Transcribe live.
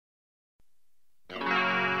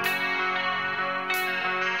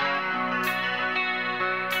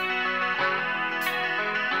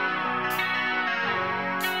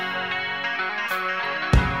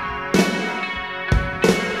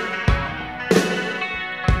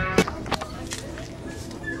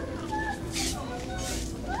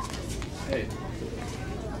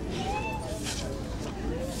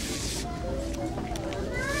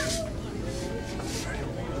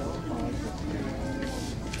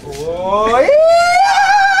Oh, yeah!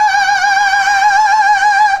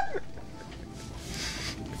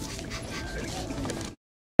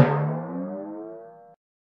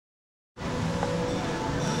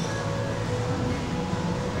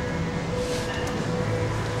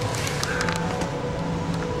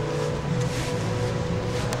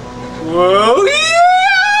 Whoa, yeah!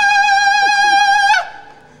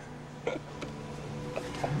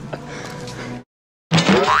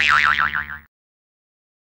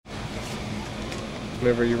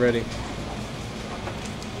 Whenever you're ready.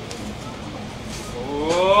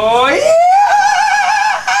 Oh, yeah!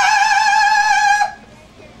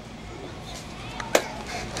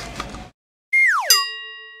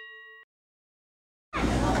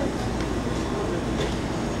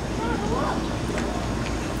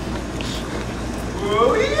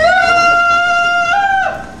 Oh, yeah!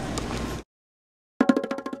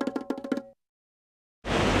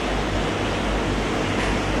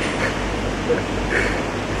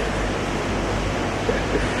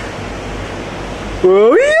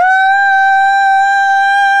 Oh, yeah!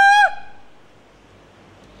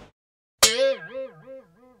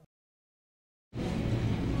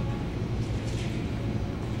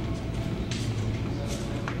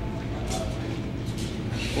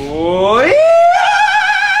 Oh, yeah!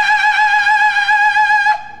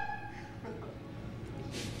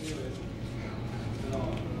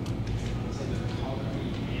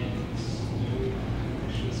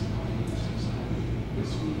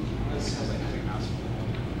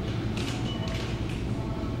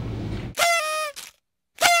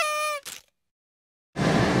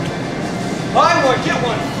 I'm gonna get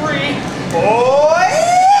one free. Oh,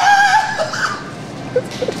 yeah!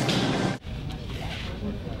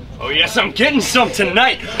 Oh, yes, I'm getting some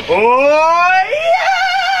tonight. Oh,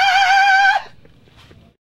 yeah!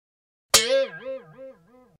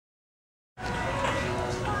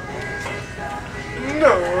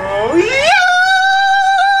 No, yeah!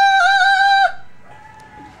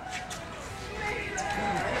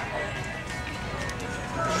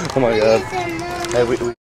 Oh my god. Hey, we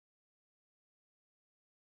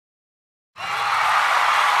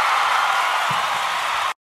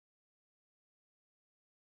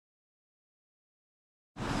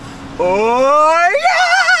Oh,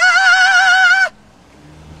 yeah!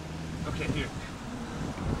 Okay, here.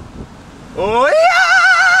 Oh,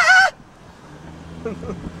 yeah!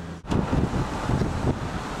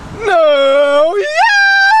 No, yeah!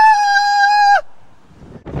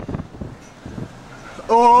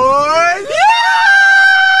 Oh, yeah!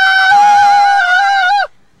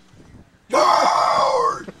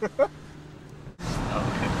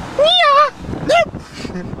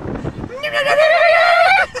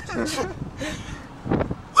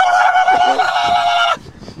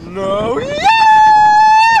 No, yeah!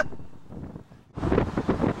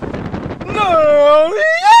 No, yeah!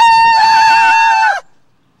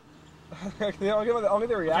 I'll get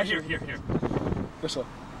the reaction. Here. This one.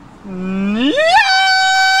 Yeah!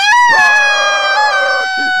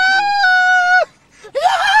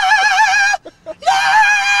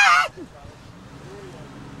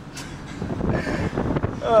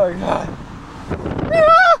 Oh god.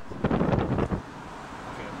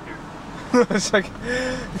 It's like.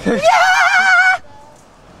 Okay.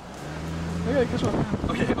 Okay, guess what?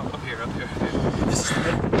 Okay, up here. This is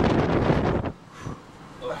good.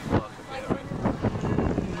 Oh, fuck. Okay, alright.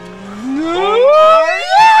 No!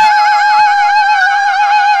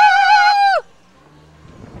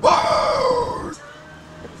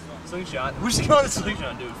 Slingshot. Who's going on the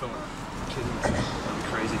slingshot, dude? Film it. Kidding. That'd be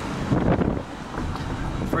crazy.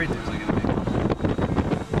 I'm afraid there's like gonna be.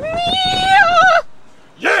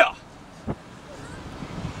 Yeah!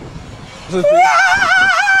 This is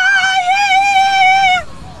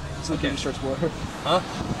the booty shorts war. Huh?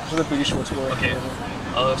 This is the booty shorts war. Okay.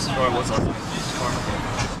 Oh, this is normal. What's up?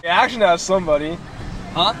 Reaction to somebody.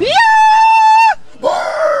 Huh? Yeah!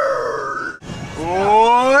 Oh,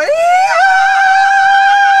 yeah!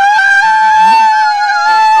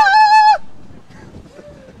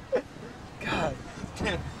 God.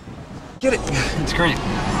 Get it. It's green.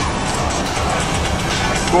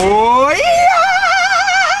 Oh, yeah!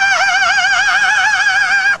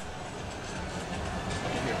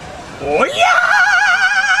 Oh,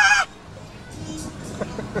 yeah!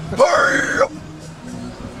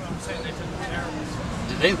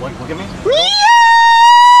 Did they look at me?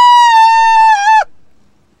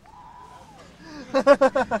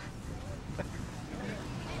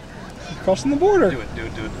 Crossing the border. Do it.